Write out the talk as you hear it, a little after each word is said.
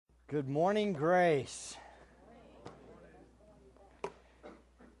Good morning, Grace.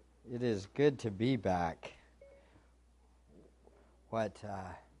 It is good to be back. It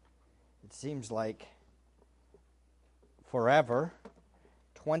seems like forever,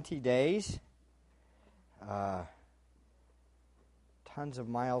 20 days, tons of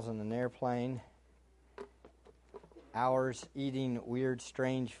miles in an airplane, hours eating weird,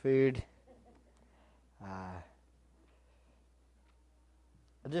 strange food.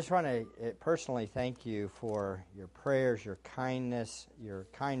 I just want to personally thank you for your prayers, your kindness, your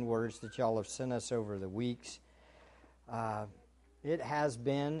kind words that y'all have sent us over the weeks. It has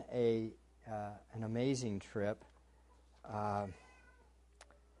been an amazing trip.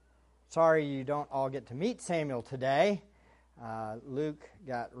 Sorry you don't all get to meet Samuel today. Luke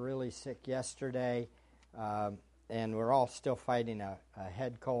got really sick yesterday, and we're all still fighting a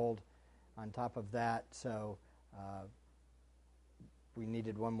head cold on top of that, so we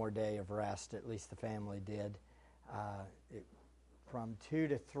needed one more day of rest, at least the family did. From 2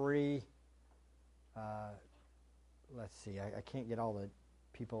 to 3, let's see, I can't get all the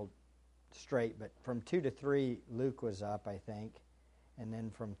people straight, but from 2 to 3, Luke was up, I think. And then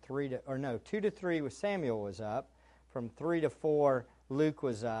from 2 to 3 with Samuel was up. From 3 to 4, Luke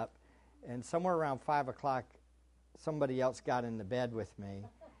was up. And somewhere around 5 o'clock, somebody else got in the bed with me.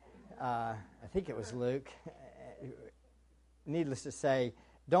 I think it was Luke. Needless to say,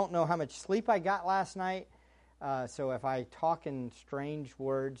 don't know how much sleep I got last night. So if I talk in strange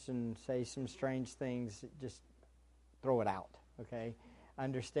words and say some strange things, just throw it out, okay? I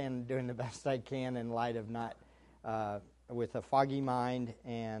understand doing the best I can in light of not with a foggy mind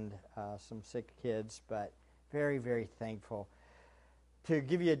and some sick kids, but very, very thankful. To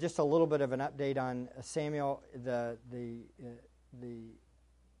give you just a little bit of an update on Samuel, the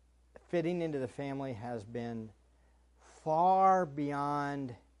fitting into the family has been far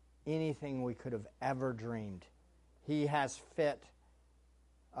beyond anything we could have ever dreamed. He has fit,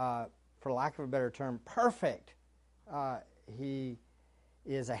 for lack of a better term, perfect. He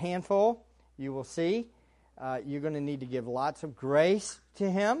is a handful, you will see. You're going to need to give lots of grace to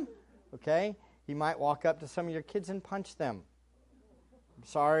him, okay? He might walk up to some of your kids and punch them. I'm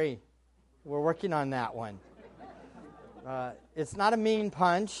sorry, we're working on that one. It's not a mean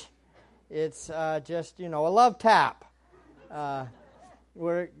punch. It's just, a love tap.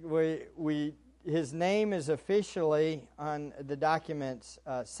 His name is officially on the documents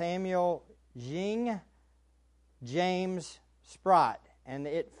Samuel Jing James Sprott, and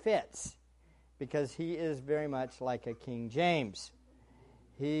it fits because he is very much like a King James.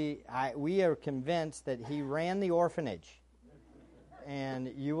 We are convinced that he ran the orphanage,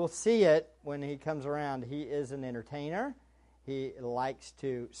 and you will see it when he comes around. He is an entertainer. He likes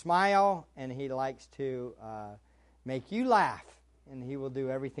to smile, and he likes to make you laugh, and he will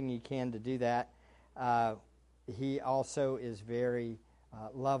do everything he can to do that. He also is very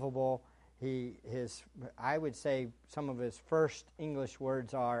lovable. I would say some of his first English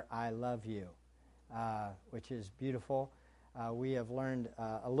words are, "I love you," which is beautiful. We have learned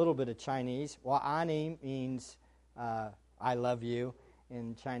a little bit of Chinese. Wa'ani means I love you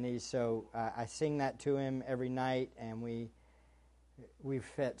in Chinese, so I sing that to him every night, and we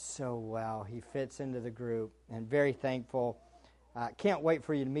fit so well. He fits into the group, and very thankful. Can't wait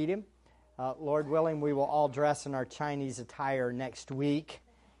for you to meet him. Lord willing, we will all dress in our Chinese attire next week,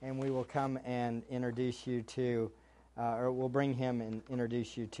 and we will come and introduce you to, or we'll bring him and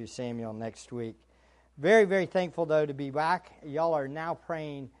introduce you to Samuel next week. Very, very thankful, though, to be back. Y'all are now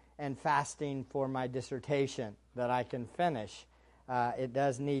praying and fasting for my dissertation that I can finish. It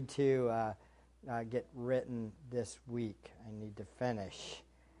does need to get written this week. I need to finish.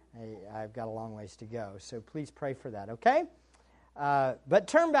 I've got a long ways to go, so please pray for that, okay? But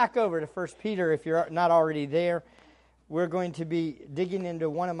turn back over to 1 Peter if you're not already there. We're going to be digging into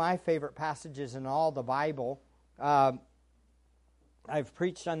one of my favorite passages in all the Bible. I've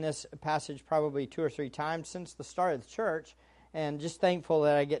preached on this passage probably 2 or 3 times since the start of the church, and just thankful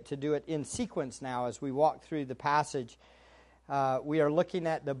that I get to do it in sequence now as we walk through the passage. We are looking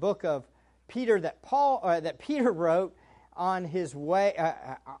at the book of Peter that Peter wrote on his way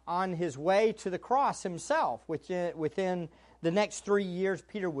to the cross himself, which within the next 3 years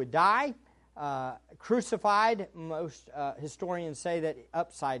Peter would die, crucified. Most historians say that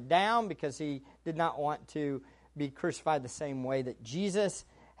upside down because he did not want to be crucified the same way that Jesus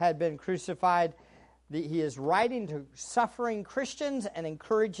had been crucified. He is writing to suffering Christians and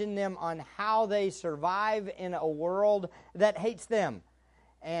encouraging them on how they survive in a world that hates them.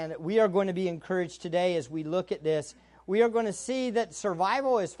 And we are going to be encouraged today as we look at this. We are going to see that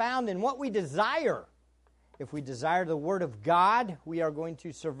survival is found in what we desire. If we desire the Word of God, we are going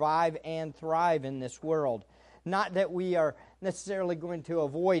to survive and thrive in this world. Not that we are necessarily going to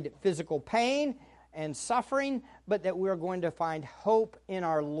avoid physical pain and suffering, but that we are going to find hope in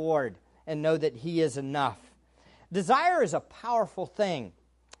our Lord and know that He is enough. Desire is a powerful thing.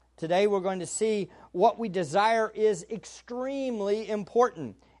 Today we're going to see what we desire is extremely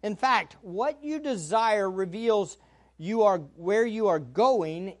important. In fact, what you desire reveals where you are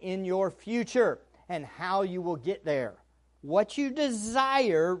going in your future and how you will get there. What you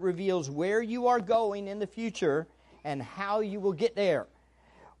desire reveals where you are going in the future and how you will get there.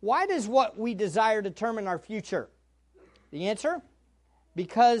 Why does what we desire determine our future? The answer?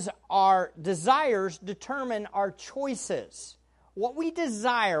 Because our desires determine our choices. What we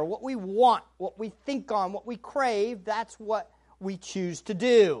desire, what we want, what we think on, what we crave, that's what we choose to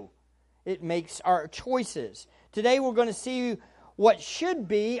do. It makes our choices. Today we're going to see what should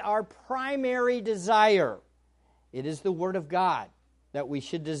be our primary desire. It is the Word of God that we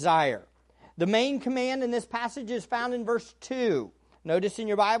should desire. The main command in this passage is found in verse 2. Notice in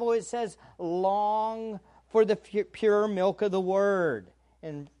your Bible it says, long for the pure milk of the Word.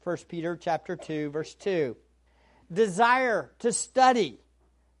 In 1 Peter chapter 2, verse 2. Desire to study,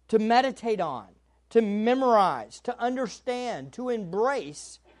 to meditate on, to memorize, to understand, to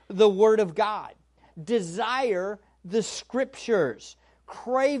embrace the Word of God. Desire the Scriptures.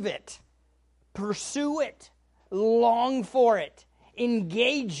 Crave it. Pursue it. Long for it.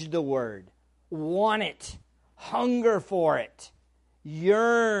 Engage the Word. Want it. Hunger for it.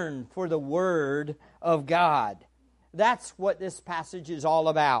 Yearn for the Word of God. That's what this passage is all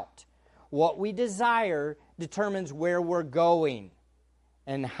about. What we desire determines where we're going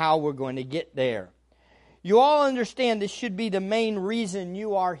and how we're going to get there. You all understand this should be the main reason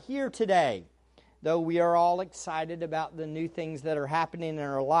you are here today. Though we are all excited about the new things that are happening in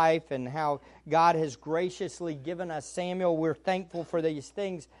our life and how God has graciously given us Samuel, we're thankful for these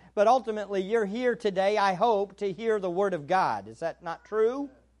things. But ultimately, you're here today, I hope, to hear the Word of God. Is that not true?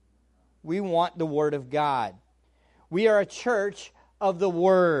 We want the Word of God. We are a church of the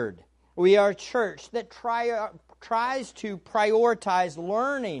Word. We are a church that tries to prioritize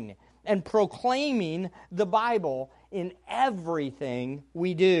learning and proclaiming the Bible in everything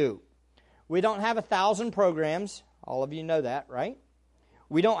we do. We don't have 1,000 programs. All of you know that, right?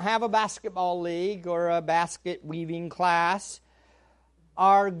 We don't have a basketball league or a basket weaving class.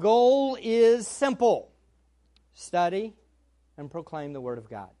 Our goal is simple. Study and proclaim the Word of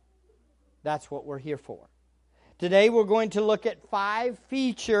God. That's what we're here for. Today we're going to look at 5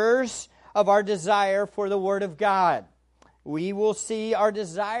 features of our desire for the Word of God. We will see our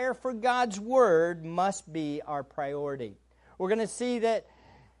desire for God's Word must be our priority. We're going to see that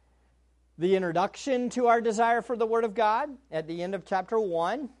the introduction to our desire for the Word of God at the end of chapter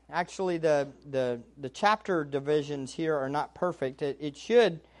 1. Actually, the chapter divisions here are not perfect. It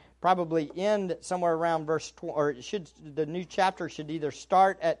should probably end somewhere around verse 20, or the new chapter should either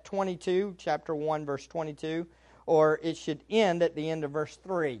start at 22, chapter 1, verse 22, or it should end at the end of verse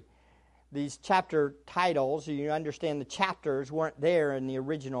 3. These chapter titles, you understand the chapters weren't there in the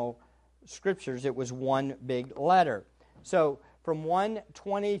original scriptures. It was one big letter. So from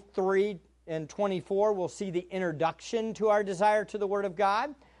 1:23 and 24, we'll see the introduction to our desire to the Word of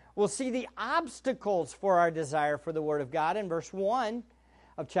God. We'll see the obstacles for our desire for the Word of God in verse 1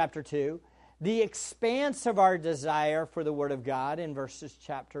 of chapter 2. The expanse of our desire for the Word of God in verses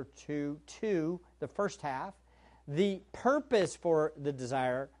chapter 2, the first half. The purpose for the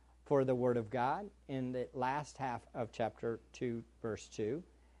desire for the Word of God in the last half of chapter 2, verse 2.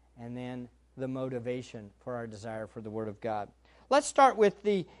 And then the motivation for our desire for the Word of God. Let's start with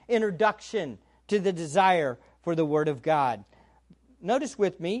the introduction to the desire for the Word of God. Notice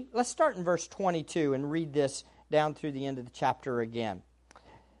with me, let's start in verse 22 and read this down through the end of the chapter again.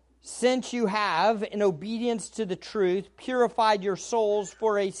 Since you have, in obedience to the truth, purified your souls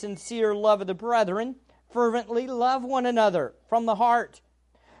for a sincere love of the brethren, fervently love one another from the heart.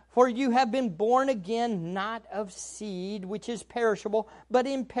 For you have been born again, not of seed which is perishable, but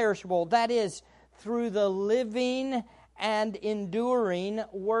imperishable. That is, through the living and enduring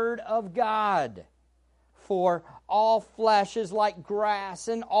Word of God. For all flesh is like grass,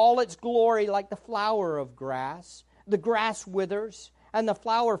 and all its glory like the flower of grass. The grass withers, and the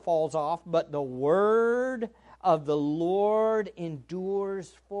flower falls off, but the Word of the Lord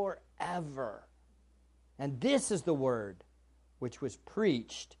endures forever. And this is the Word which was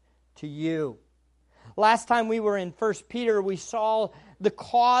preached to you. Last time we were in 1 Peter, we saw the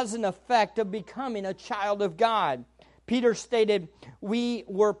cause and effect of becoming a child of God. Peter stated, we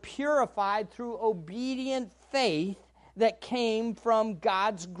were purified through obedient faith that came from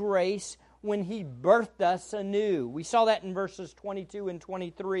God's grace when He birthed us anew. We saw that in verses 22 and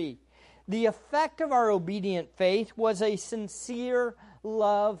 23. The effect of our obedient faith was a sincere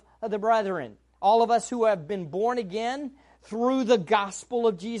love of the brethren. All of us who have been born again through the gospel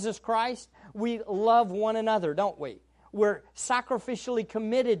of Jesus Christ, we love one another, don't we? We're sacrificially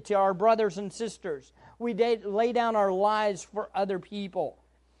committed to our brothers and sisters. We lay down our lives for other people.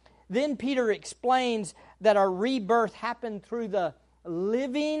 Then Peter explains that our rebirth happened through the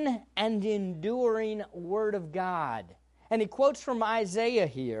living and enduring Word of God. And he quotes from Isaiah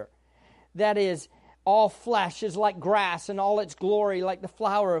here. That is, all flesh is like grass, and all its glory like the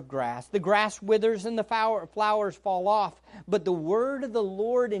flower of grass. The grass withers and the flowers fall off, but the word of the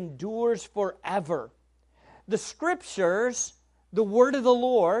Lord endures forever. The Scriptures, the word of the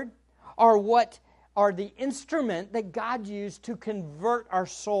Lord, are the instrument that God used to convert our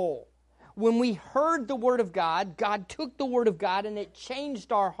soul. When we heard the Word of God, God took the Word of God and it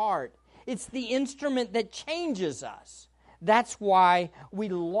changed our heart. It's the instrument that changes us. That's why we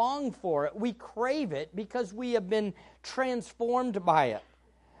long for it. We crave it because we have been transformed by it.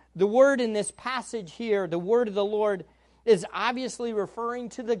 The word in this passage here, the word of the Lord, is obviously referring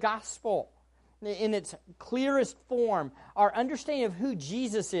to the gospel in its clearest form. Our understanding of who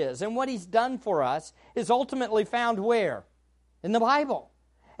Jesus is and what He's done for us is ultimately found where? In the Bible.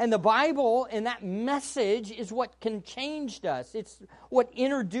 And the Bible and that message is what can change us. It's what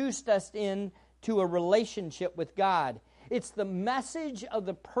introduced us into a relationship with God. It's the message of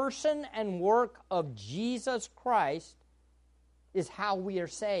the person and work of Jesus Christ is how we are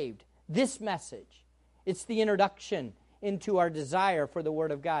saved. This message. It's the introduction into our desire for the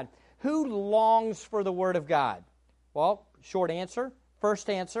Word of God. Who longs for the Word of God? Well, short answer, first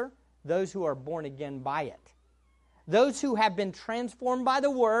answer, those who are born again by it. Those who have been transformed by the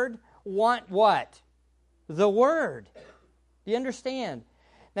Word want what? The Word. Do you understand?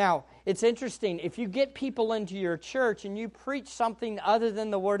 Now, it's interesting, if you get people into your church and you preach something other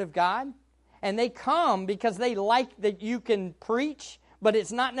than the Word of God, and they come because they like that you can preach, but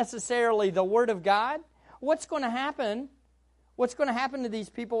it's not necessarily the Word of God, what's going to happen? What's going to happen to these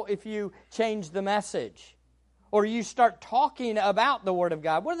people if you change the message? Or you start talking about the Word of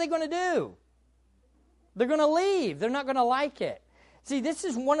God? What are they going to do? They're going to leave. They're not going to like it. See, this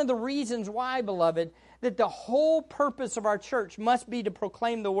is one of the reasons why, beloved, that the whole purpose of our church must be to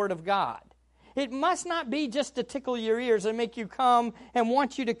proclaim the Word of God. It must not be just to tickle your ears and make you come and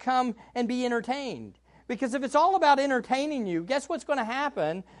want you to come and be entertained. Because if it's all about entertaining you, guess what's going to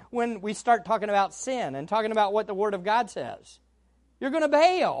happen when we start talking about sin and talking about what the Word of God says? You're going to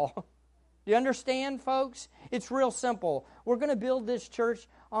bail. Do you understand, folks? It's real simple. We're going to build this church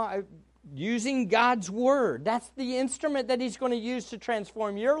using God's Word. That's the instrument that He's going to use to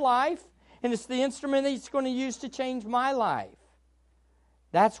transform your life. And it's the instrument that He's going to use to change my life.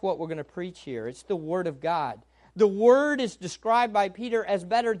 That's what we're going to preach here. It's the Word of God. The Word is described by Peter as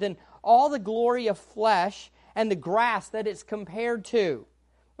better than all the glory of flesh and the grass that it's compared to.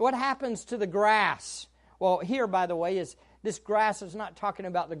 What happens to the grass? Well, here, by the way, is this grass is not talking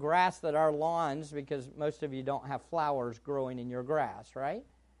about the grass that our lawns, because most of you don't have flowers growing in your grass, right?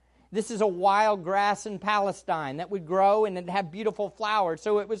 This is a wild grass in Palestine that would grow and it'd have beautiful flowers.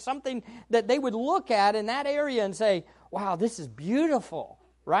 So it was something that they would look at in that area and say, wow, this is beautiful,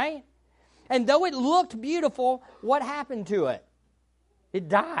 right? And though it looked beautiful, what happened to it? It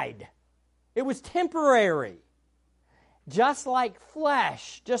died. It was temporary. Just like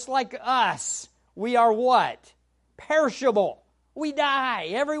flesh, just like us, we are what? Perishable. We die.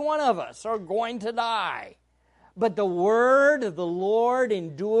 Every one of us are going to die. But the word of the Lord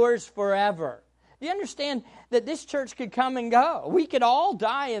endures forever. Do you understand that this church could come and go? We could all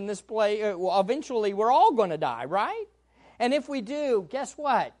die in this place. Eventually, we're all going to die, right? And if we do, guess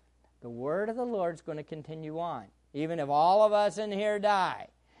what? The word of the Lord is going to continue on, even if all of us in here die.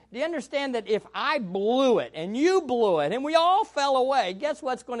 Do you understand that if I blew it and you blew it and we all fell away, guess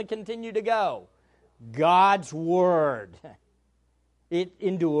what's going to continue to go? God's word. It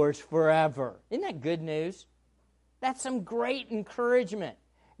endures forever. Isn't that good news? That's some great encouragement.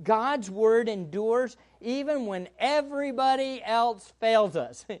 God's word endures even when everybody else fails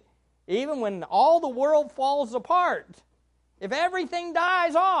us. Even when all the world falls apart. If everything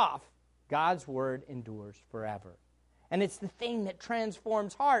dies off, God's word endures forever. And it's the thing that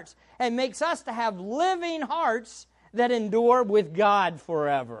transforms hearts and makes us to have living hearts that endure with God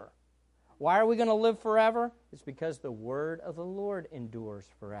forever. Why are we going to live forever? It's because the word of the Lord endures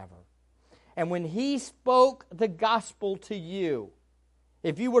forever. And when He spoke the gospel to you,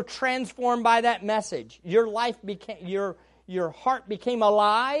 if you were transformed by that message, your life became, your heart became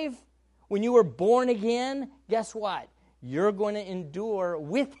alive, when you were born again, guess what? you're going to endure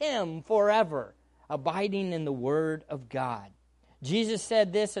with Him forever, abiding in the Word of God. Jesus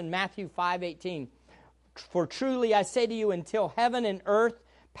said this in Matthew 5:18, "For truly I say to you, until heaven and earth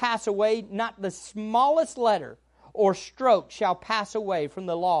pass away, not the smallest letter or stroke shall pass away from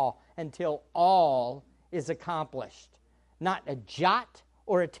the law until all is accomplished." Not a jot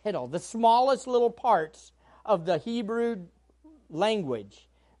or a tittle, the smallest little parts of the Hebrew language,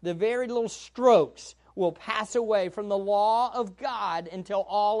 the very little strokes will pass away from the law of God until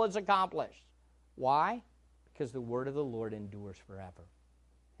all is accomplished. Why? Because the word of the Lord endures forever,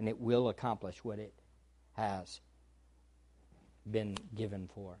 and it will accomplish what it has been given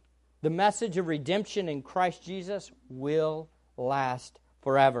for. The message of redemption in Christ Jesus will last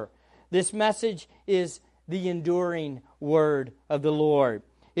forever. This message is the enduring word of the Lord.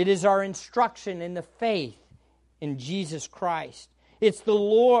 It is our instruction in the faith in Jesus Christ. It's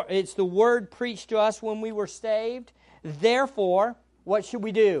the word preached to us when we were saved. Therefore, what should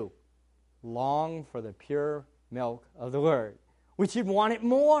we do? Long for the pure milk of the word. We should want it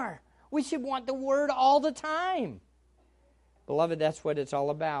more. We should want the word all the time. Beloved, that's what it's all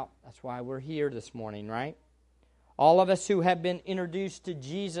about. That's why we're here this morning, right? All of us who have been introduced to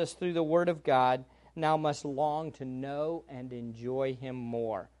Jesus through the Word of God now must long to know and enjoy Him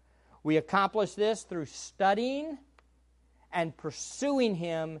more. We accomplish this through studying and pursuing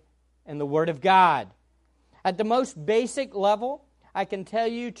Him in the Word of God. At the most basic level, I can tell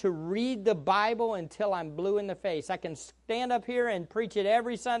you to read the Bible until I'm blue in the face. I can stand up here and preach it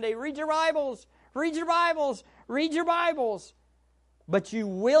every Sunday. Read your Bibles, read your Bibles, read your Bibles. But you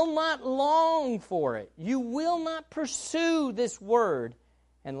will not long for it. You will not pursue this Word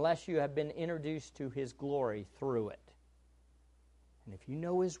unless you have been introduced to His glory through it. And if you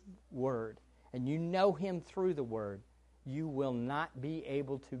know His Word and you know Him through the Word, you will not be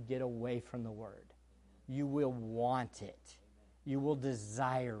able to get away from the Word. You will want it. You will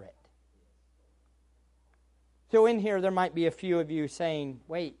desire it. So in here, there might be a few of you saying,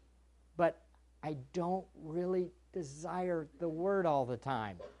 wait, but I don't really desire the Word all the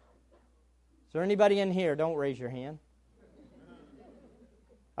time. Is there anybody in here? Don't raise your hand.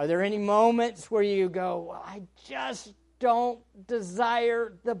 Are there any moments where you go, well, I just don't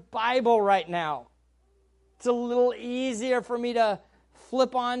desire the Bible right now? It's a little easier for me to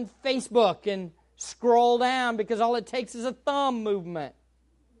flip on Facebook and scroll down because all it takes is a thumb movement.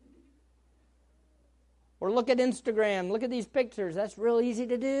 Or look at Instagram, look at these pictures. That's real easy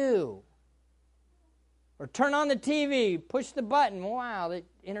to do. Or turn on the TV, push the button. Wow, it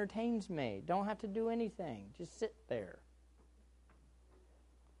entertains me. Don't have to do anything. Just sit there.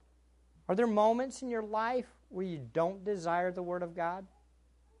 Are there moments in your life where you don't desire the Word of God?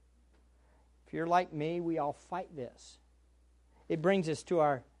 If you're like me, we all fight this. It brings us to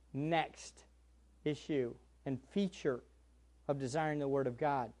our next issue and feature of desiring the Word of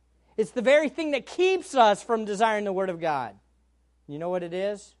God. It's the very thing that keeps us from desiring the Word of God. You know what it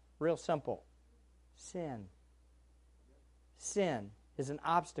is? Real simple. Sin. Sin is an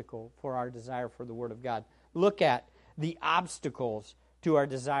obstacle for our desire for the Word of God. Look at the obstacles to our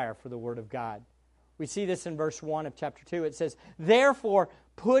desire for the Word of God. We see this in verse 1 of chapter 2. It says, "Therefore,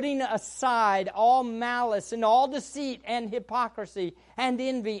 putting aside all malice and all deceit and hypocrisy and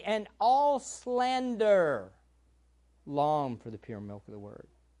envy and all slander, long for the pure milk of the Word."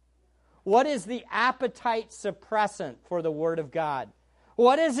 What is the appetite suppressant for the Word of God?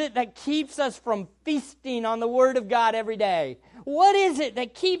 What is it that keeps us from feasting on the Word of God every day? What is it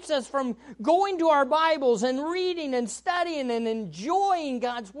that keeps us from going to our Bibles and reading and studying and enjoying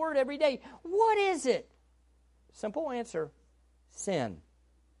God's Word every day? What is it? Simple answer, sin.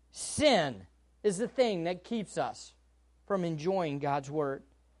 Sin is the thing that keeps us from enjoying God's Word.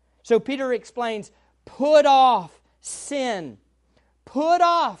 So Peter explains, put off sin. Put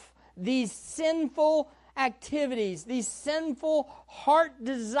off these sinful activities, these sinful heart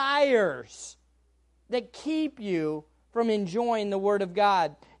desires that keep you from enjoying the Word of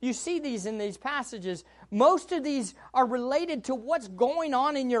God. You see these in these passages. Most of these are related to what's going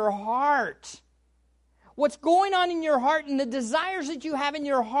on in your heart. What's going on in your heart and the desires that you have in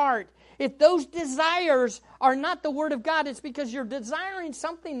your heart. If those desires are not the Word of God, it's because you're desiring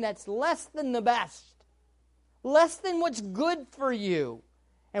something that's less than the best. Less than what's good for you.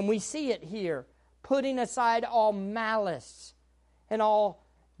 And we see it here. Putting aside all malice and all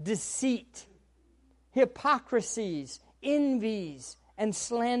deceit, hypocrisies, envies, and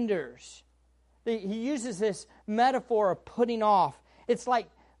slanders. He uses this metaphor of putting off. It's like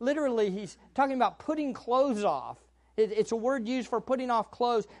literally he's talking about putting clothes off. It's a word used for putting off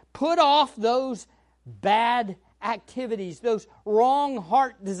clothes. Put off those bad activities, those wrong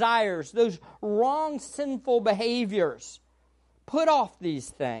heart desires, those wrong sinful behaviors. Put off these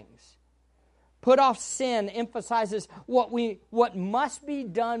things. Put off sin emphasizes what must be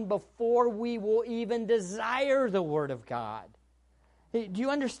done before we will even desire the Word of God. Do you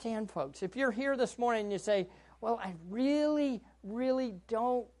understand, folks? If you're here this morning and you say, well, I really, really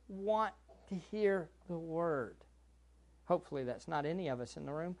don't want to hear the Word. Hopefully that's not any of us in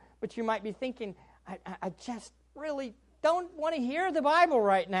the room. But you might be thinking, I just really don't want to hear the Bible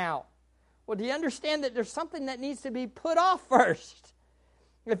right now. Well, do you understand that there's something that needs to be put off first?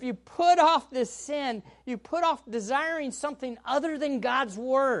 If you put off this sin, you put off desiring something other than God's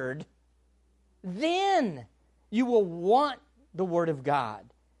Word, then you will want the Word of God.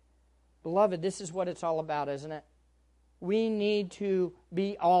 Beloved, this is what it's all about, isn't it? We need to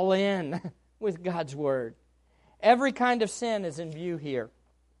be all in with God's Word. Every kind of sin is in view here.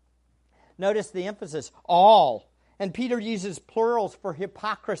 Notice the emphasis, all. And Peter uses plurals for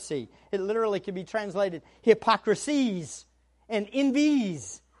hypocrisy. It literally can be translated hypocrisies and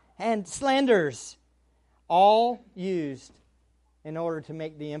envies and slanders. All used in order to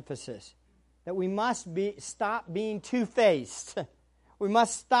make the emphasis that we must stop being two-faced. We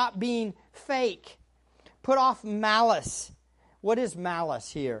must stop being fake. Put off malice. What is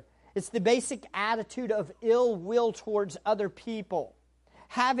malice here? It's the basic attitude of ill will towards other people.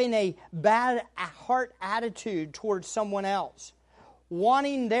 Having a bad heart attitude towards someone else.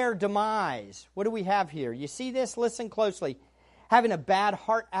 Wanting their demise. What do we have here? You see this? Listen closely. Having a bad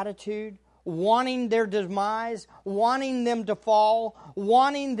heart attitude. Wanting their demise. Wanting them to fall.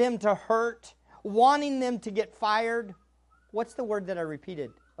 Wanting them to hurt. Wanting them to get fired. What's the word that I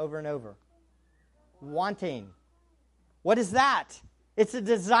repeated over and over? Wanting. What is that? It's a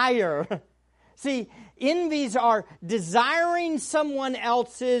desire. See, envies are desiring someone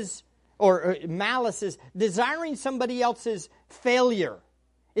else's, or malice is desiring somebody else's failure.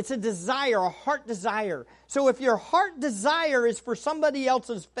 It's a desire, a heart desire. So if your heart desire is for somebody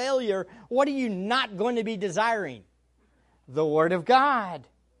else's failure, what are you not going to be desiring? The Word of God.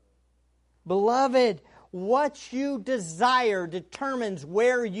 Beloved, what you desire determines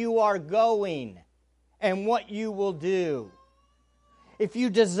where you are going and what you will do. If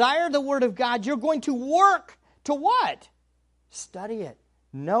you desire the Word of God, you're going to work to what? Study it,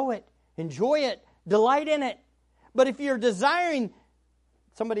 know it, enjoy it, delight in it. But if you're desiring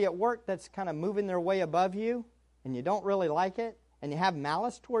somebody at work that's kind of moving their way above you, and you don't really like it, and you have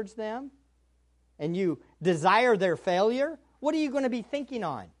malice towards them, and you desire their failure, what are you going to be thinking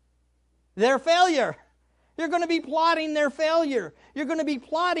on? Their failure. You're going to be plotting their failure. You're going to be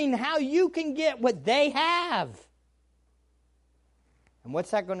plotting how you can get what they have. And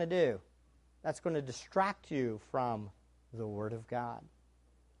what's that going to do? That's going to distract you from the Word of God.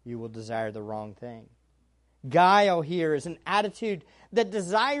 You will desire the wrong thing. Guile here is an attitude that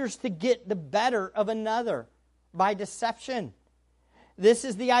desires to get the better of another by deception. This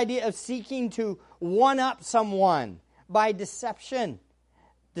is the idea of seeking to one-up someone by deception.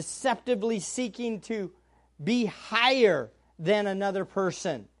 Deceptively seeking to be higher than another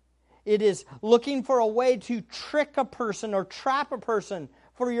person. It is looking for a way to trick a person or trap a person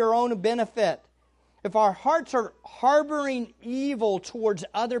for your own benefit. If our hearts are harboring evil towards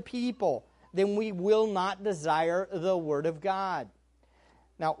other people, then we will not desire the Word of God.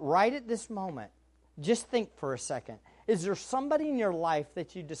 Now, right at this moment, just think for a second. Is there somebody in your life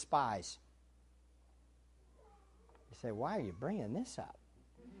that you despise? You say, why are you bringing this up?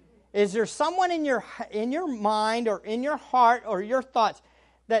 Is there someone in your mind or in your heart or your thoughts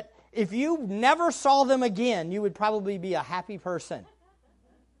that if you never saw them again, you would probably be a happy person?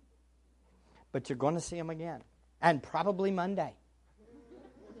 But you're going to see them again. And probably Monday.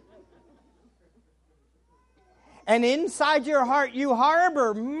 And inside your heart you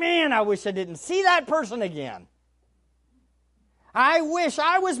harbor, man, I wish I didn't see that person again. I wish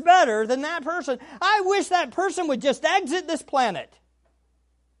I was better than that person. I wish that person would just exit this planet.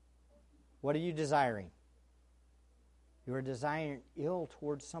 What are you desiring? You are desiring ill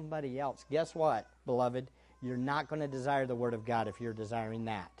towards somebody else. Guess what, beloved? You're not going to desire the Word of God if you're desiring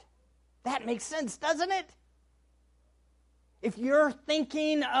that. That makes sense, doesn't it? If you're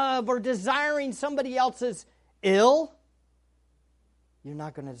thinking of or desiring somebody else's ill, you're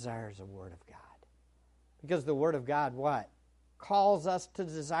not going to desire the Word of God. Because the Word of God, what? Calls us to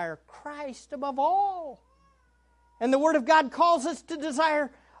desire Christ above all. And the Word of God calls us to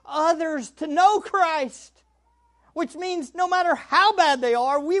desire others to know Christ. Which means no matter how bad they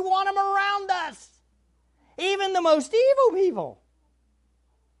are, we want them around us. Even the most evil people.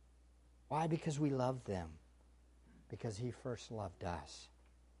 Why? Because we love them. Because He first loved us.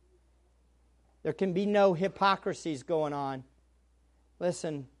 There can be no hypocrisies going on.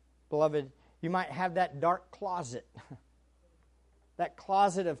 Listen, beloved, you might have that dark closet. That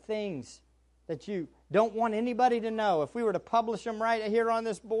closet of things that you don't want anybody to know. If we were to publish them right here on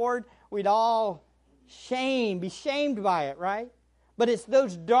this board, we'd all be shamed by it, right? But it's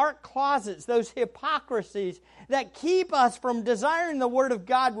those dark closets, those hypocrisies that keep us from desiring the Word of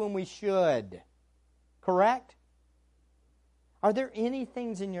God when we should. Correct? Are there any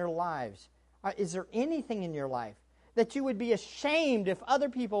things in your lives? Is there anything in your life that you would be ashamed if other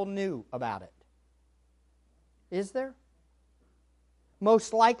people knew about it? Is there?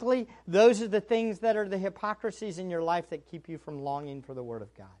 Most likely, those are the things that are the hypocrisies in your life that keep you from longing for the Word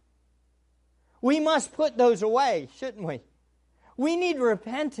of God. We must put those away, shouldn't we? We need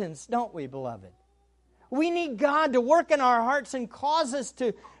repentance, don't we, beloved? We need God to work in our hearts and cause us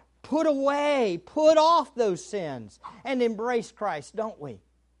to put off those sins and embrace Christ, don't we?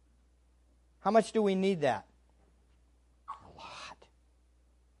 How much do we need that? A lot.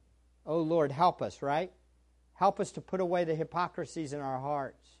 Oh, Lord, help us, right? Help us to put away the hypocrisies in our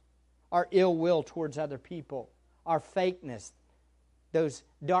hearts, our ill will towards other people, our fakeness, those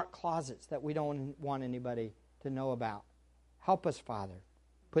dark closets that we don't want anybody to know about. Help us, Father,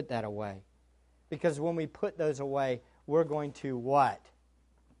 put that away. Because when we put those away, we're going to what?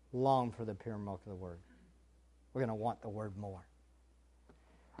 Long for the pure milk of the Word. We're going to want the Word more.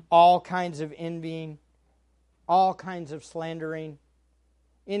 All kinds of envying, all kinds of slandering.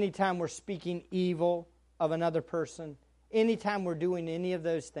 Anytime we're speaking evil of another person, anytime we're doing any of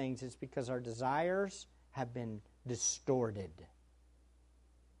those things, it's because our desires have been distorted.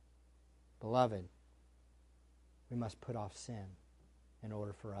 Beloved, we must put off sin in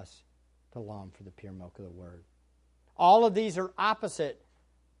order for us to long for the pure milk of the Word. All of these are opposite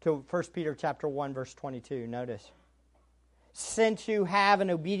to 1 Peter chapter 1, verse 22. Notice. Since you have,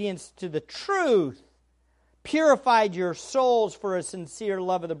 in obedience to the truth, purified your souls for a sincere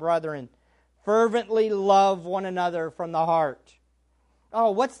love of the brethren, fervently love one another from the heart.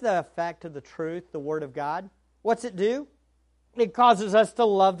 Oh, what's the effect of the truth, the Word of God? What's it do? It causes us to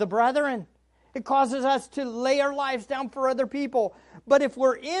love the brethren. It causes us to lay our lives down for other people. But if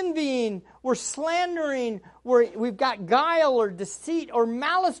we're envying, we're slandering, we've got guile or deceit or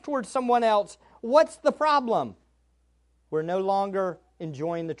malice towards someone else, what's the problem? We're no longer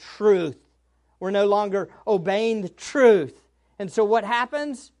enjoying the truth. We're no longer obeying the truth. And so what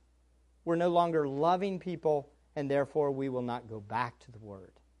happens? We're no longer loving people, and therefore we will not go back to the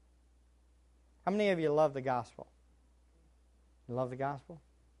Word. How many of you love the gospel? You love the gospel?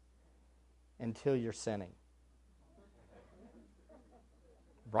 Until you're sinning.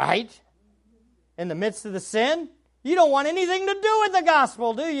 Right? In the midst of the sin, you don't want anything to do with the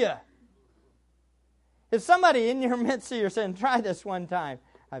gospel, do you? If somebody in your midst of your sin, try this one time.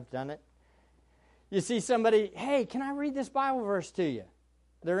 I've done it. You see somebody, hey, can I read this Bible verse to you?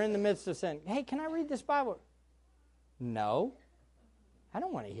 They're in the midst of sin. Hey, can I read this Bible? No. I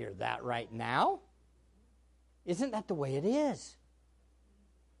don't want to hear that right now. Isn't that the way it is?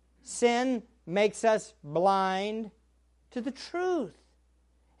 Sin makes us blind to the truth.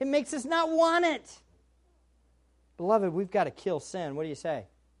 It makes us not want it. Beloved, we've got to kill sin. What do you say?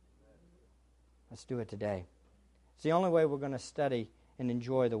 Let's do it today. It's the only way we're going to study and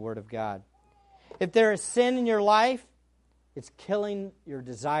enjoy the Word of God. If there is sin in your life, it's killing your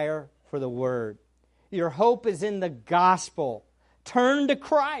desire for the Word. Your hope is in the gospel. Turn to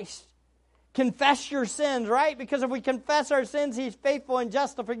Christ. Confess your sins, right? Because if we confess our sins, He's faithful and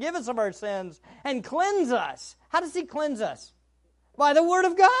just to forgive us of our sins and cleanse us. How does He cleanse us? By the Word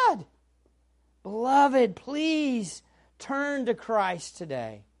of God. Beloved, please turn to Christ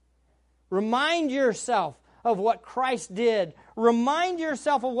today. Remind yourself of what Christ did. Remind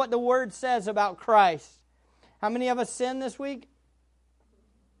yourself of what the Word says about Christ. How many of us sin this week?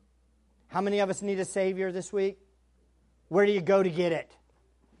 How many of us need a Savior this week? Where do you go to get it?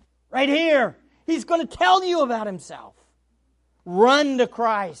 Right here. He's going to tell you about Himself. Run to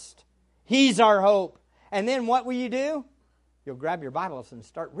Christ. He's our hope. And then what will you do? You'll grab your Bibles and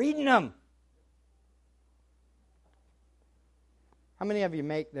start reading them. How many of you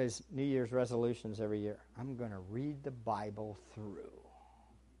make those New Year's resolutions every year? I'm going to read the Bible through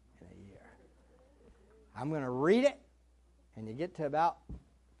in a year. I'm going to read it, and you get to about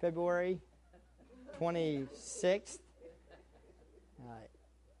February 26th,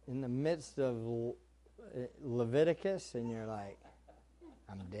 in the midst of Leviticus, and you're like,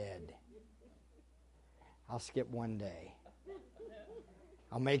 I'm dead. I'll skip one day.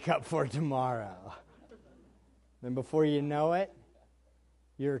 I'll make up for it tomorrow. Then before you know it,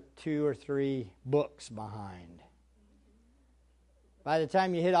 you're 2 or 3 books behind. By the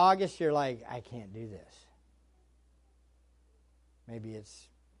time you hit August, you're like, I can't do this. Maybe it's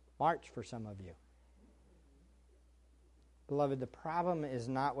March for some of you. Beloved, the problem is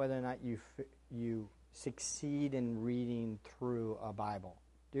not whether or not you succeed in reading through a Bible.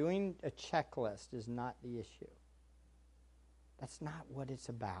 Doing a checklist is not the issue. That's not what it's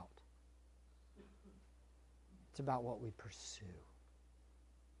about. It's about what we pursue.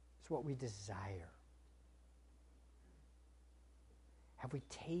 It's what we desire. Have we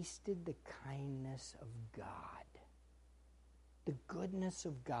tasted the kindness of God? The goodness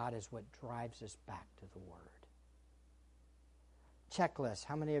of God is what drives us back to the Word. Checklists.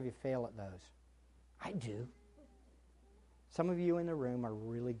 How many of you fail at those? I do. Some of you in the room are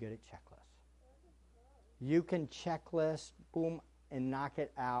really good at checklists. You can checklist, boom, and knock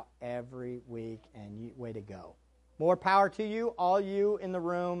it out every week, and way to go. More power to you, all you in the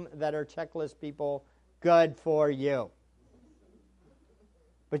room that are checklist people. Good for you.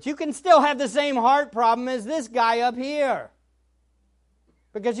 But you can still have the same heart problem as this guy up here.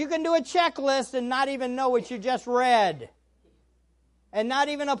 Because you can do a checklist and not even know what you just read. And not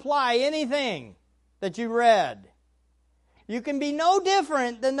even apply anything that you read. You can be no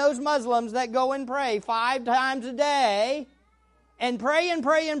different than those Muslims that go and pray 5 times a day and pray and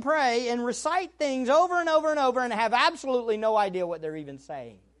pray and pray and recite things over and over and over and have absolutely no idea what they're even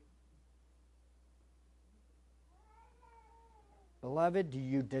saying. Beloved, do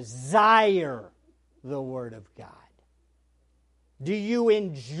you desire the Word of God? Do you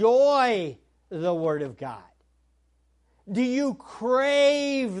enjoy the Word of God? Do you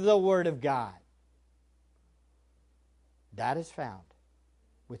crave the Word of God? That is found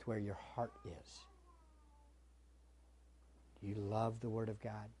with where your heart is. Do you love the Word of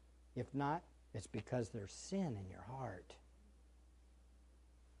God? If not, it's because there's sin in your heart.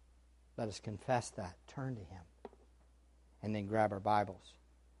 Let us confess that. Turn to Him. And then grab our Bibles.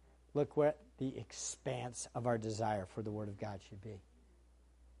 Look what the expanse of our desire for the Word of God should be.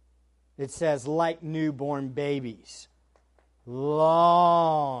 It says, like newborn babies,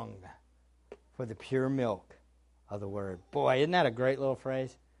 long for the pure milk of the Word. Boy, isn't that a great little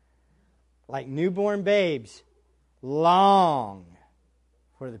phrase? Like newborn babes, long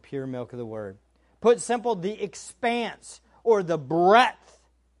for the pure milk of the Word. Put simple, the expanse or the breadth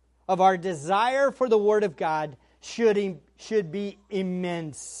of our desire for the Word of God should be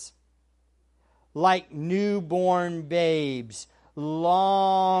immense. Like newborn babes,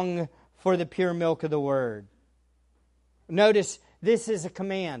 long for the pure milk of the Word. Notice, this is a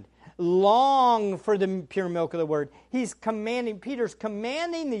command. Long for the pure milk of the Word. Peter's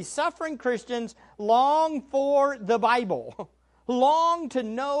commanding these suffering Christians, long for the Bible. Long to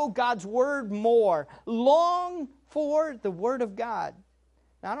know God's Word more. Long for the Word of God.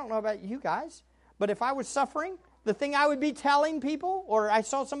 Now, I don't know about you guys, but if I was suffering, the thing I would be telling people, or I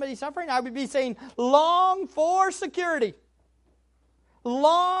saw somebody suffering, I would be saying, long for security.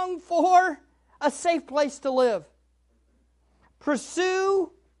 Long for a safe place to live.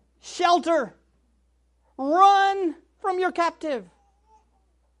 Pursue shelter. Run from your captive.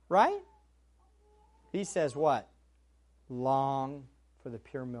 Right? He says what? Long for the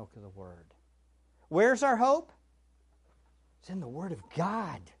pure milk of the Word. Where's our hope? It's in the Word of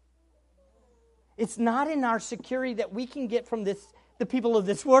God. It's not in our security that we can get from the people of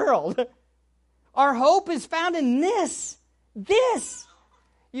this world. Our hope is found in this. This.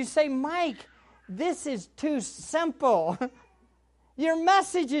 You say, Mike, this is too simple. Your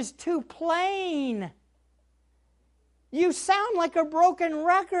message is too plain. You sound like a broken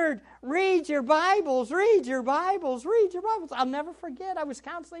record. Read your Bibles, read your Bibles, read your Bibles. I'll never forget, I was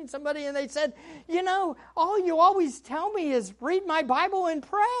counseling somebody and they said, all you always tell me is read my Bible and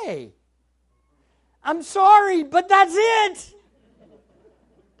pray. I'm sorry, but that's it.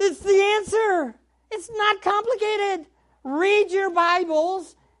 It's the answer. It's not complicated. Read your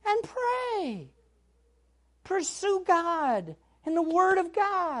Bibles and pray. Pursue God and the Word of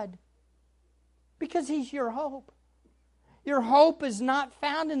God because He's your hope. Your hope is not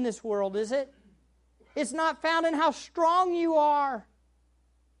found in this world, is it? It's not found in how strong you are.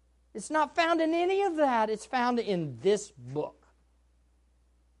 It's not found in any of that. It's found in this book.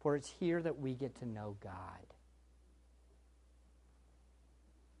 For it's here that we get to know God.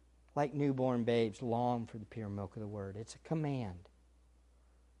 Like newborn babes, long for the pure milk of the Word. It's a command.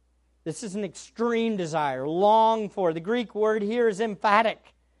 This is an extreme desire. Long for. The Greek word here is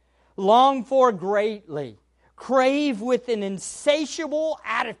emphatic. Long for greatly. Crave with an insatiable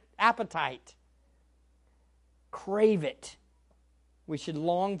appetite. Crave it. We should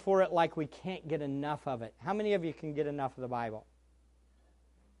long for it like we can't get enough of it. How many of you can get enough of the Bible?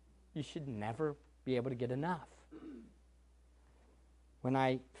 You should never be able to get enough. When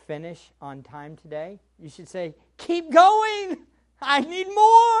I finish on time today, you should say, keep going. I need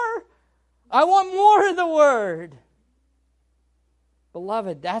more. I want more of the Word.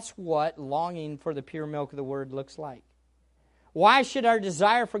 Beloved, that's what longing for the pure milk of the Word looks like. Why should our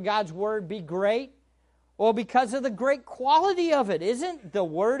desire for God's Word be great? Well, because of the great quality of it. Isn't the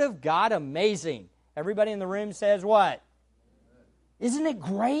Word of God amazing? Everybody in the room says what? Isn't it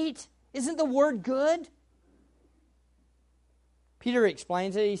great? Isn't the Word good? Peter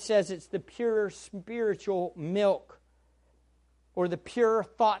explains it. He says it's the pure spiritual milk, or the pure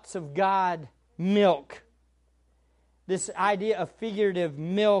thoughts of God milk. This idea of figurative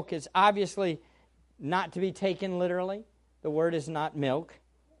milk is obviously not to be taken literally. The word is not milk,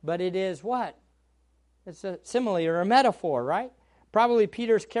 but it is what? It's a simile or a metaphor, right? Probably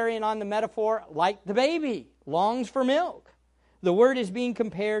Peter's carrying on the metaphor like the baby longs for milk. The word is being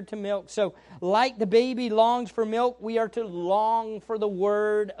compared to milk. So, like the baby longs for milk, we are to long for the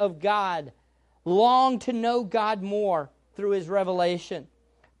Word of God. Long to know God more through His revelation.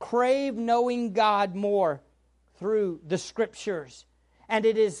 Crave knowing God more through the Scriptures. And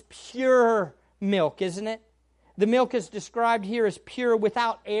it is pure milk, isn't it? The milk is described here as pure,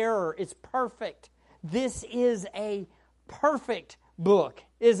 without error. It's perfect. This is a perfect book,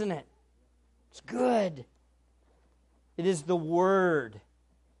 isn't it? It's good. It is the Word.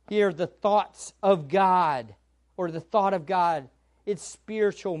 Here, the thoughts of God, or the thought of God. It's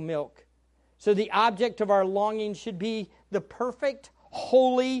spiritual milk. So the object of our longing should be the perfect,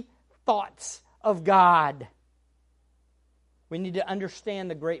 holy thoughts of God. We need to understand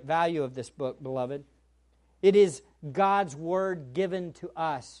the great value of this book, beloved. It is God's Word given to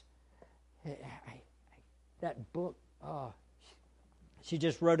us. That book, she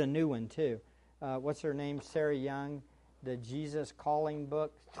just wrote a new one too. What's her name? Sarah Young. The Jesus Calling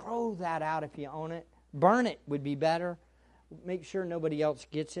book. Throw that out if you own it. Burn it would be better. Make sure nobody else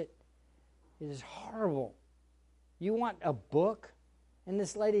gets it. It is horrible. You want a book? And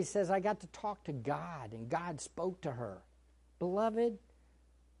this lady says, I got to talk to God, and God spoke to her. Beloved,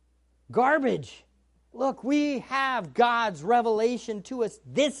 garbage. Look, we have God's revelation to us.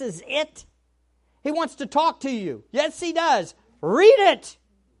 This is it. He wants to talk to you. Yes, He does. Read it.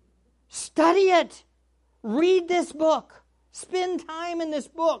 Study it. Read this book. Spend time in this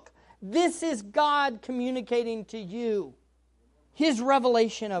book. This is God communicating to you His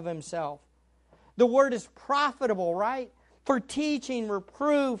revelation of Himself. The Word is profitable, right? For teaching,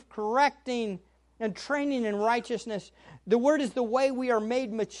 reproof, correcting, and training in righteousness. The Word is the way we are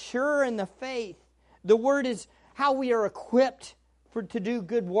made mature in the faith. The Word is how we are equipped to do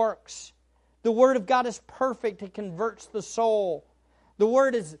good works. The Word of God is perfect. It converts the soul. The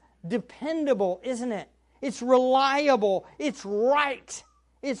Word is dependable, isn't it? It's reliable. It's right.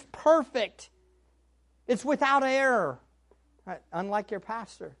 It's perfect. It's without error. Unlike your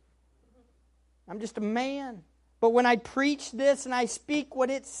pastor. I'm just a man. But when I preach this and I speak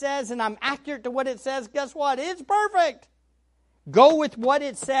what it says and I'm accurate to what it says, guess what? It's perfect. Go with what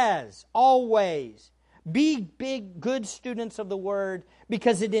it says, always. Be big, good students of the Word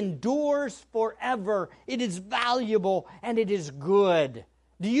because it endures forever. It is valuable and it is good.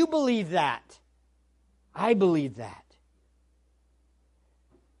 Do you believe that? I believe that.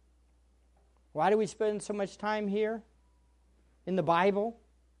 Why do we spend so much time here in the Bible?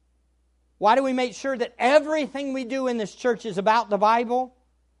 Why do we make sure that everything we do in this church is about the Bible?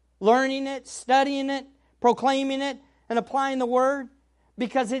 Learning it, studying it, proclaiming it, and applying the Word?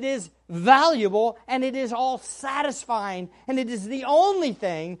 Because it is valuable and it is all satisfying and it is the only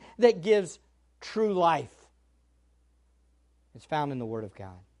thing that gives true life. It's found in the Word of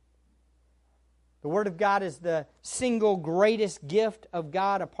God. The Word of God is the single greatest gift of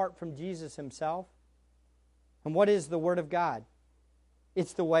God apart from Jesus Himself. And what is the Word of God?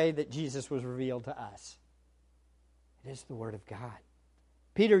 It's the way that Jesus was revealed to us. It is the Word of God.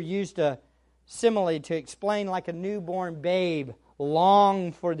 Peter used a simile to explain like a newborn babe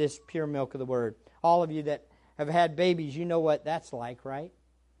long for this pure milk of the Word. All of you that have had babies, you know what that's like, right?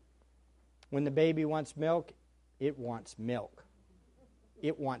 When the baby wants milk, it wants milk.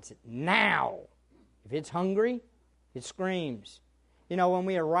 It wants it now. If it's hungry, it screams. You know, when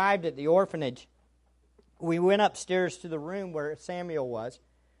we arrived at the orphanage, we went upstairs to the room where Samuel was,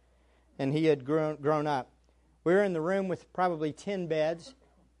 and he had grown up. We were in the room with probably 10 beds.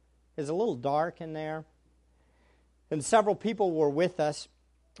 It was a little dark in there, and several people were with us.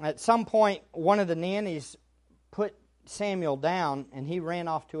 At some point, one of the nannies put Samuel down, and he ran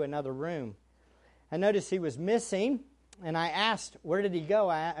off to another room. I noticed he was missing. And I asked, where did he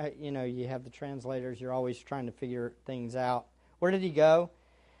go? You have the translators. You're always trying to figure things out. Where did he go?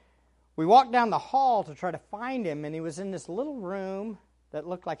 We walked down the hall to try to find him, and he was in this little room that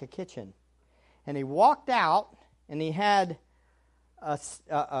looked like a kitchen. And he walked out, and he had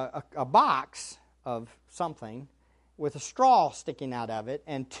a box of something with a straw sticking out of it,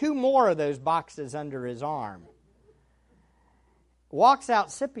 and 2 more of those boxes under his arm. Walks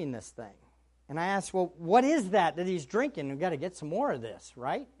out sipping this thing. And I asked, well, what is that he's drinking? We've got to get some more of this,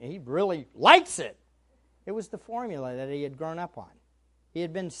 right? And he really likes it. It was the formula that he had grown up on.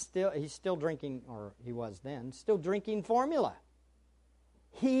 He's still drinking, or he was then, still drinking formula.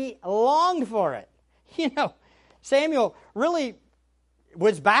 He longed for it. You know, Samuel really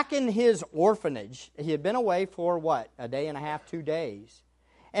was back in his orphanage. He had been away for what? A day and a half, 2 days.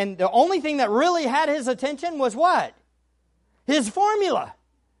 And the only thing that really had his attention was what? His formula.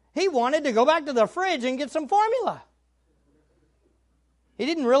 He wanted to go back to the fridge and get some formula. He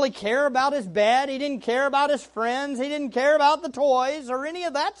didn't really care about his bed. He didn't care about his friends. He didn't care about the toys or any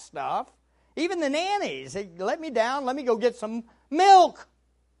of that stuff. Even the nannies. He let me down. Let me go get some milk.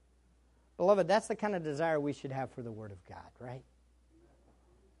 Beloved, that's the kind of desire we should have for the Word of God, right?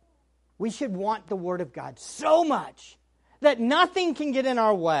 We should want the Word of God so much that nothing can get in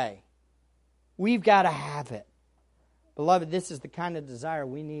our way. We've got to have it. Beloved, this is the kind of desire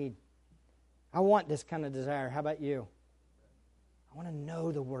we need. I want this kind of desire. How about you? I want to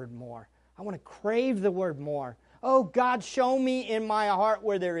know the Word more. I want to crave the Word more. Oh, God, show me in my heart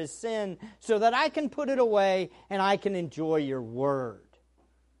where there is sin so that I can put it away and I can enjoy your Word.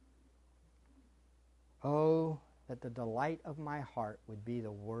 Oh, that the delight of my heart would be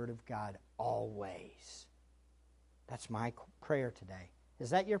the Word of God always. That's my prayer today.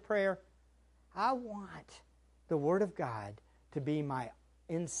 Is that your prayer? I want the Word of God to be my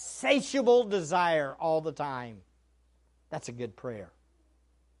insatiable desire all the time. That's a good prayer.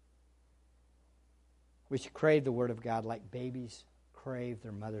 We should crave the Word of God like babies crave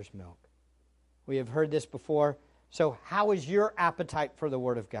their mother's milk. We have heard this before. So how is your appetite for the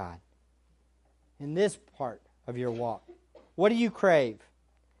Word of God in this part of your walk? What do you crave?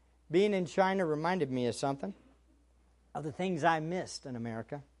 Being in China reminded me of something, of the things I missed in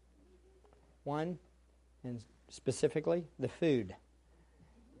America. One, and specifically, the food.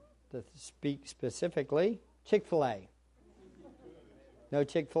 To speak specifically, Chick-fil-A. No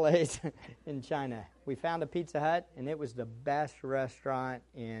Chick-fil-A's in China. We found a Pizza Hut, and it was the best restaurant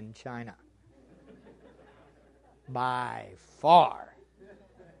in China. By far.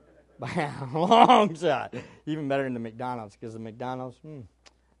 By a long shot. Even better than the McDonald's, because the McDonald's,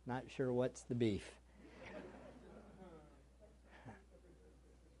 not sure what's the beef.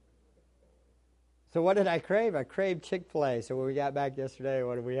 So what did I crave? I craved Chick-fil-A. So when we got back yesterday,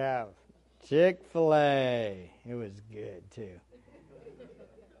 what did we have? Chick-fil-A. It was good, too.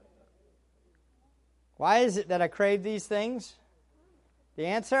 Why is it that I crave these things? The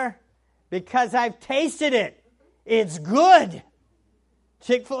answer? Because I've tasted it. It's good.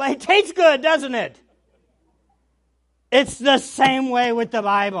 Chick-fil-A tastes good, doesn't it? It's the same way with the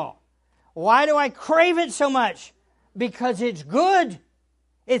Bible. Why do I crave it so much? Because it's good.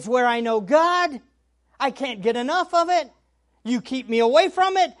 It's where I know God. I can't get enough of it. You keep me away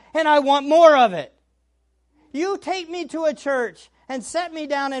from it, and I want more of it. You take me to a church and set me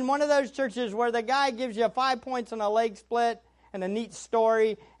down in one of those churches where the guy gives you 5 points on a leg split and a neat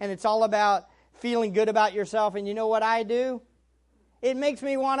story, and it's all about feeling good about yourself, and you know what I do? It makes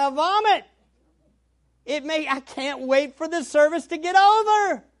me want to vomit. I can't wait for the service to get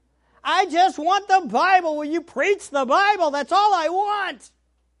over. I just want the Bible. Will you preach the Bible? That's all I want.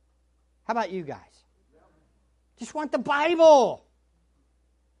 How about you guys? Just want the Bible.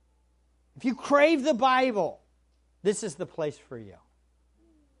 If you crave the Bible, this is the place for you.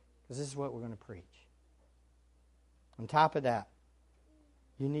 Because this is what we're going to preach. On top of that,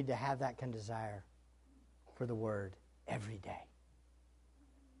 you need to have that kind of desire for the Word every day.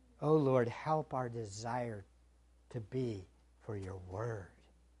 Oh, Lord, help our desire to be for your Word.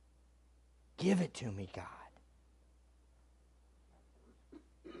 Give it to me, God.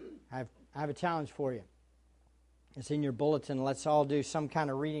 I have a challenge for you. It's in your bulletin. Let's all do some kind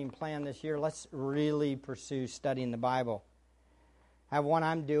of reading plan this year. Let's really pursue studying the Bible. I have one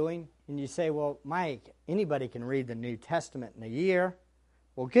I'm doing, and you say, well, Mike, anybody can read the New Testament in a year.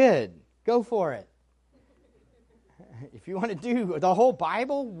 Well, good. Go for it. If you want to do the whole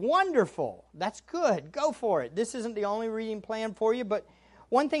Bible, wonderful. That's good. Go for it. This isn't the only reading plan for you, but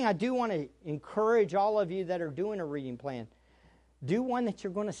one thing I do want to encourage all of you that are doing a reading plan, do one that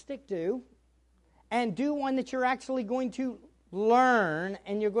you're going to stick to, and do one that you're actually going to learn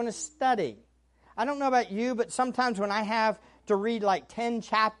and you're going to study. I don't know about you, but sometimes when I have to read like 10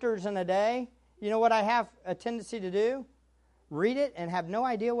 chapters in a day, you know what I have a tendency to do? Read it and have no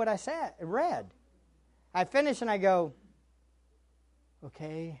idea what I read. I finish and I go,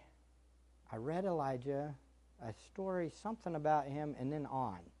 okay, I read Elijah, a story, something about him, and then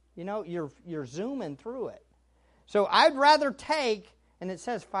on. You know, you're zooming through it. So I'd rather take, and it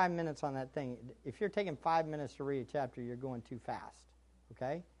says 5 minutes on that thing. If you're taking 5 minutes to read a chapter, you're going too fast.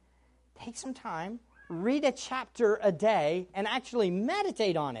 Okay? Take some time, read a chapter a day, and actually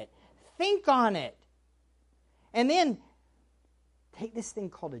meditate on it. Think on it. And then take this thing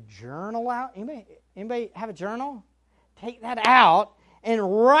called a journal out. Anybody have a journal? Take that out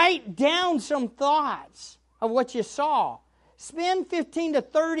and write down some thoughts of what you saw. Spend 15 to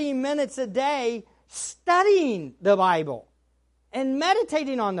 30 minutes a day studying the Bible and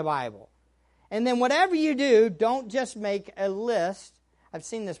meditating on the Bible. And then whatever you do, don't just make a list. I've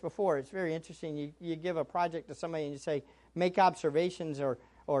seen this before. It's very interesting. You give a project to somebody and you say, make observations or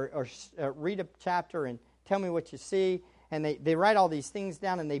read a chapter and tell me what you see. And they write all these things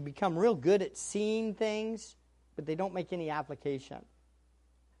down and they become real good at seeing things, but they don't make any application.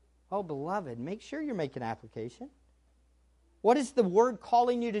 Oh, beloved, make sure you're making application. What is the Word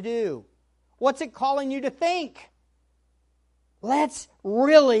calling you to do? What's it calling you to think? Let's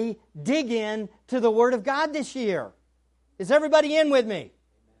really dig in to the Word of God this year. Is everybody in with me?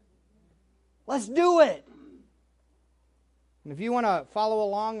 Let's do it. And if you want to follow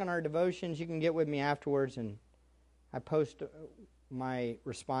along on our devotions, you can get with me afterwards, and I post my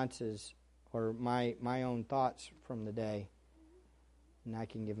responses or my own thoughts from the day, and I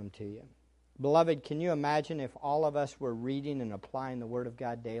can give them to you. Beloved, can you imagine if all of us were reading and applying the Word of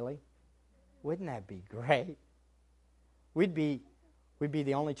God daily? Wouldn't that be great? We'd be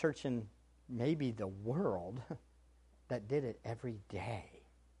the only church in maybe the world that did it every day.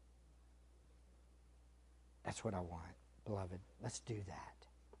 That's what I want, beloved. Let's do that.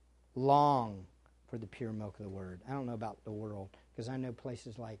 Long for the pure milk of the Word. I don't know about the world, because I know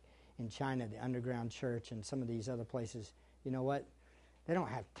places like in China, the underground church, and some of these other places, you know what? They don't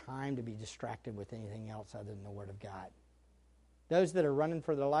have time to be distracted with anything else other than the Word of God. Those that are running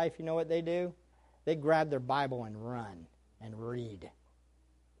for their life, you know what they do? They grab their Bible and run and read.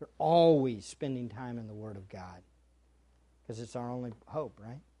 They're always spending time in the Word of God, because it's our only hope,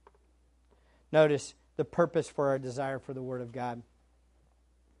 right? Notice the purpose for our desire for the Word of God.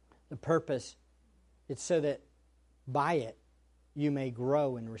 The purpose, it's so that by it you may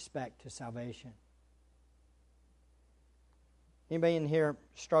grow in respect to salvation. Anybody in here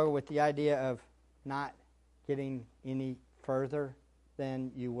struggle with the idea of not getting any further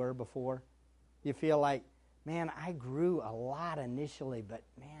than you were before? You feel like, man, I grew a lot initially, but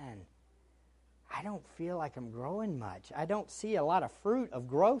man, I don't feel like I'm growing much. I don't see a lot of fruit of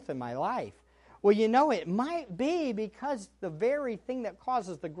growth in my life. Well, you know, it might be because the very thing that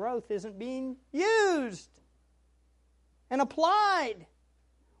causes the growth isn't being used and applied.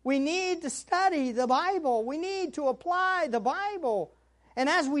 We need to study the Bible. We need to apply the Bible. And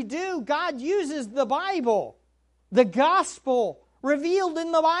as we do, God uses the Bible, the gospel revealed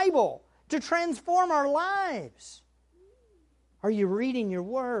in the Bible, to transform our lives. Are you reading your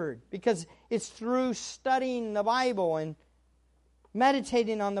Word? Because it's through studying the Bible and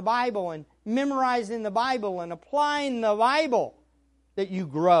meditating on the Bible and memorizing the Bible and applying the Bible that you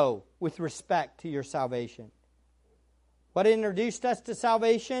grow with respect to your salvation. What introduced us to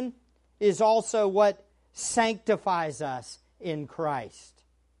salvation is also what sanctifies us in Christ.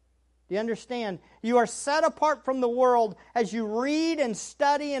 Do you understand? You are set apart from the world as you read and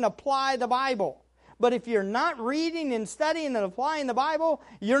study and apply the Bible. But if you're not reading and studying and applying the Bible,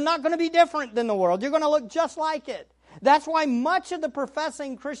 you're not going to be different than the world. You're going to look just like it. That's why much of the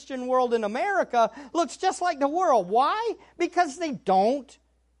professing Christian world in America looks just like the world. Why? Because they don't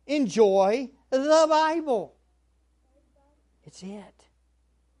enjoy the Bible. It's it.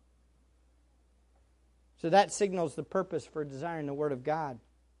 So that signals the purpose for desiring the Word of God.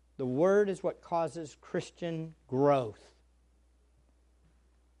 The Word is what causes Christian growth.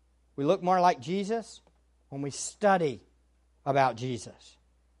 We look more like Jesus when we study about Jesus.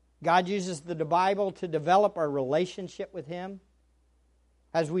 God uses the Bible to develop our relationship with Him.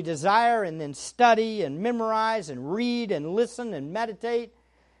 As we desire and then study and memorize and read and listen and meditate,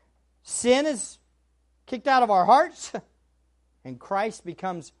 sin is kicked out of our hearts, and Christ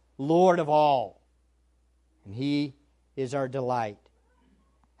becomes Lord of all. And He is our delight.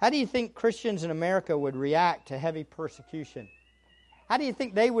 How do you think Christians in America would react to heavy persecution? How do you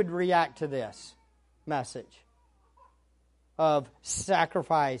think they would react to this message of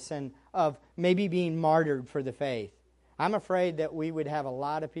sacrifice and of maybe being martyred for the faith? I'm afraid that we would have a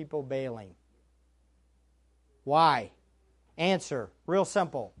lot of people bailing. Why? Answer, real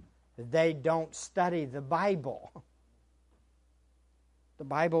simple. They don't study the Bible. The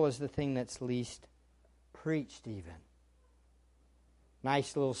Bible is the thing that's least preached even.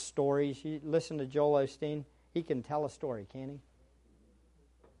 Nice little stories. You listen to Joel Osteen. He can tell a story, can't he?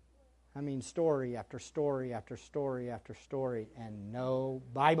 I mean, story after story after story after story, and no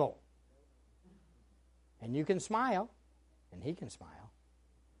Bible. And you can smile, and he can smile.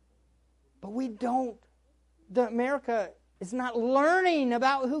 But we don't. America is not learning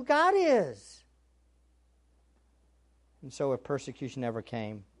about who God is. And so if persecution ever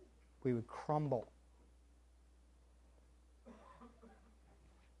came, we would crumble.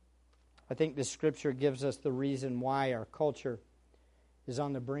 I think this scripture gives us the reason why our culture is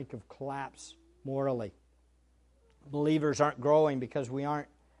on the brink of collapse morally. Believers aren't growing because we aren't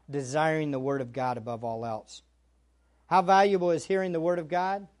desiring the Word of God above all else. How valuable is hearing the Word of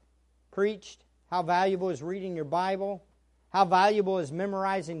God preached? How valuable is reading your Bible? How valuable is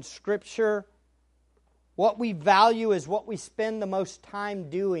memorizing Scripture? What we value is what we spend the most time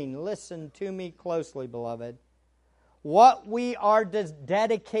doing. Listen to me closely, beloved. What we are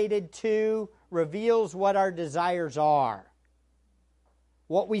dedicated to reveals what our desires are.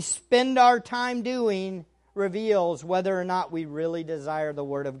 What we spend our time doing reveals whether or not we really desire the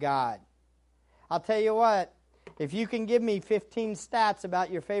Word of God. I'll tell you what, if you can give me 15 stats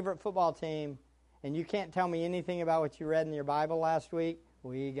about your favorite football team and you can't tell me anything about what you read in your Bible last week,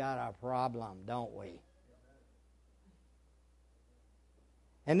 we got a problem, don't we?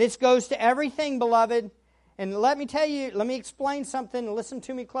 And this goes to everything, beloved. And let me tell you, let me explain something. Listen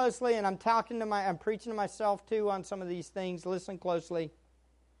to me closely, and I'm preaching to myself too on some of these things. Listen closely.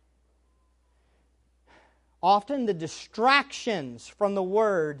 Often the distractions from the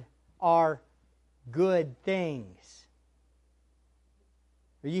Word are good things.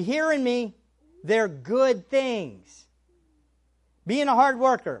 Are you hearing me? They're good things. Being a hard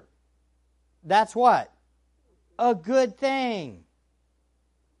worker, that's what? A good thing.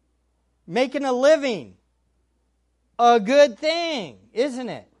 Making a living, a good thing, isn't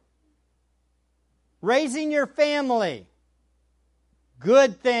it? Raising your family,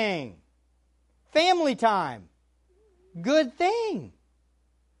 good thing. Family time, good thing.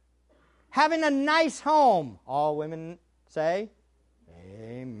 Having a nice home, all women say,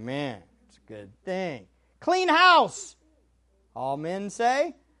 amen. It's a good thing. Clean house, all men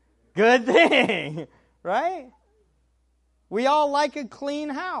say, good thing. Right? We all like a clean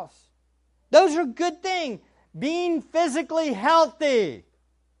house. Those are good things. Being physically healthy,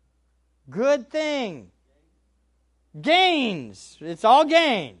 good thing. Gains, it's all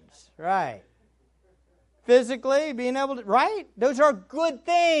gains, right? Physically, being able to, right? Those are good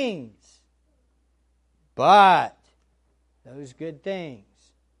things. But those good things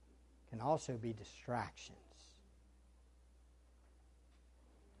can also be distractions.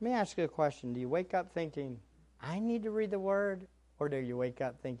 Let me ask you a question. Do you wake up thinking, I need to read the Word? Or do you wake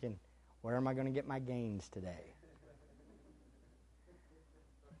up thinking, where am I going to get my gains today?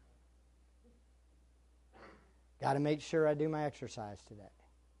 Got to make sure I do my exercise today.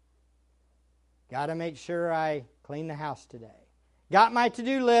 Got to make sure I clean the house today. Got my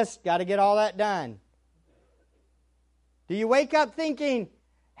to-do list. Got to get all that done. Do you wake up thinking,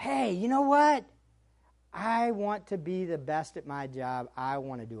 hey, you know what? I want to be the best at my job. I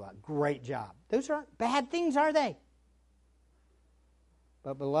want to do a great job. Those aren't bad things, are they?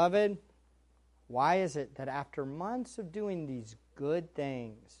 But beloved, why is it that after months of doing these good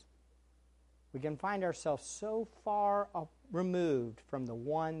things, we can find ourselves so far removed from the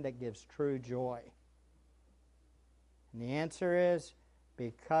one that gives true joy? And the answer is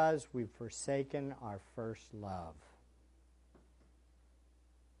because we've forsaken our first love.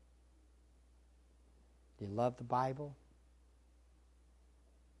 Do you love the Bible?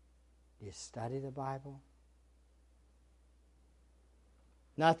 Do you study the Bible?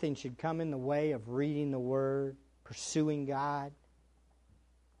 Nothing should come in the way of reading the Word, pursuing God.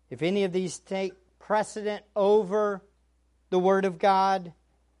 If any of these take precedent over the Word of God,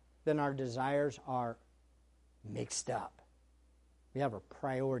 then our desires are mixed up. We have a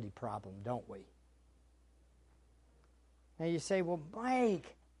priority problem, don't we? Now you say, well,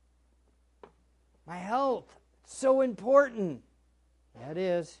 Mike, my health, it's so important. Yeah, it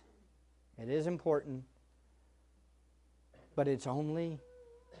is. It is important. But it's only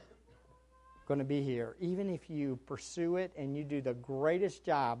going to be here. Even if you pursue it and you do the greatest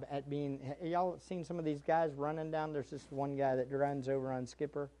job at being... Y'all seen some of these guys running down? There's this one guy that runs over on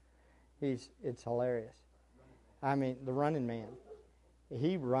Skipper. It's hilarious. I mean, the running man.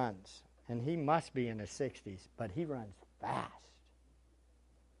 He runs, and he must be in his 60s, but he runs fast.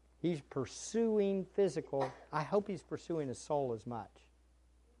 He's pursuing physical. I hope he's pursuing his soul as much.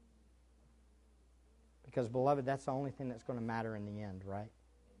 Because, beloved, that's the only thing that's going to matter in the end, right?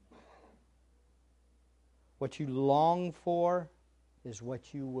 What you long for is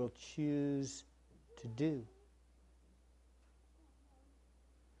what you will choose to do.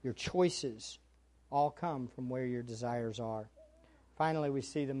 Your choices all come from where your desires are. Finally, we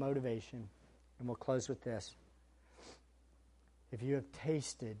see the motivation, and we'll close with this. If you have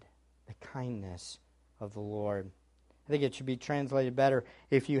tasted the kindness of the Lord. I think it should be translated better,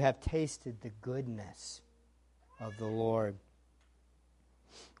 if you have tasted the goodness of the Lord.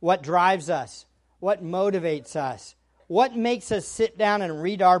 What drives us? What motivates us? What makes us sit down and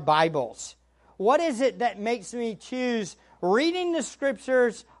read our Bibles? What is it that makes me choose reading the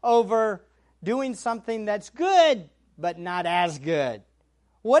Scriptures over doing something that's good, but not as good?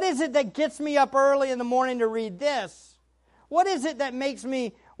 What is it that gets me up early in the morning to read this? What is it that makes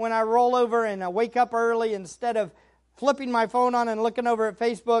me, when I roll over and I wake up early, instead of flipping my phone on and looking over at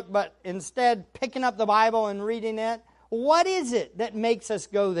Facebook, but instead picking up the Bible and reading it? What is it that makes us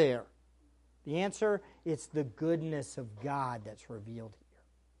go there? The answer, it's the goodness of God that's revealed here.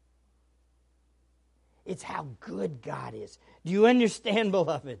 It's how good God is. Do you understand,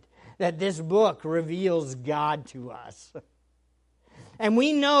 beloved, that this book reveals God to us? And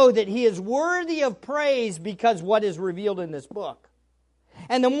we know that He is worthy of praise because what is revealed in this book.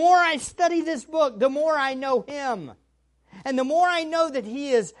 And the more I study this book, the more I know Him. And the more I know that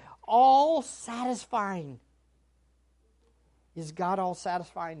He is all satisfying. Is God all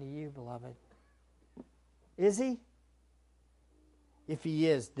satisfying to you, beloved? Is He? If He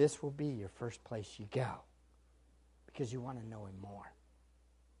is, this will be your first place you go, because you want to know Him more.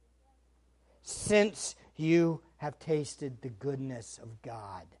 Since you have tasted the goodness of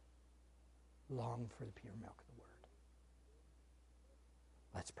God, long for the pure milk of the Word.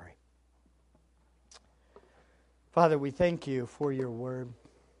 Let's pray. Father, we thank You for Your Word.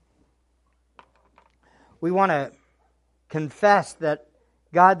 We want to confess that,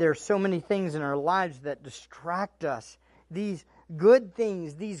 God, there are so many things in our lives that distract us. These good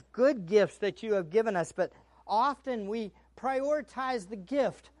things, these good gifts that You have given us, but often we prioritize the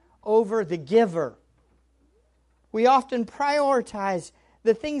gift over the giver. We often prioritize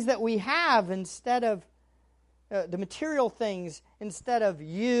the things that we have instead of the material things, instead of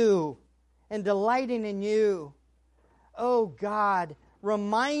You and delighting in You. Oh God,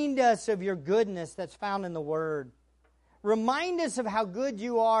 remind us of Your goodness that's found in the Word. Remind us of how good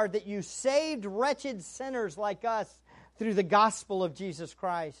You are, that You saved wretched sinners like us through the gospel of Jesus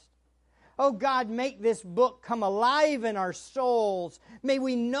Christ. Oh God, make this book come alive in our souls. May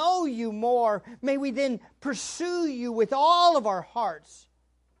we know You more. May we then pursue You with all of our hearts.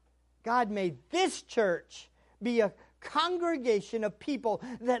 God, may this church be a congregation of people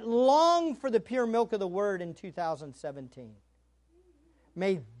that long for the pure milk of the Word in 2017.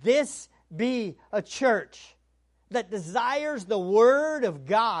 May this be a church that desires the Word of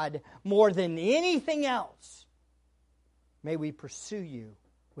God more than anything else. May we pursue You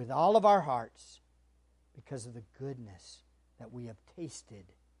with all of our hearts because of the goodness that we have tasted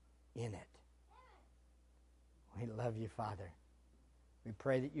in it. We love You, Father. We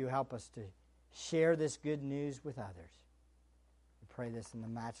pray that You help us to share this good news with others. We pray this in the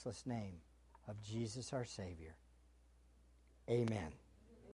matchless name of Jesus our Savior. Amen.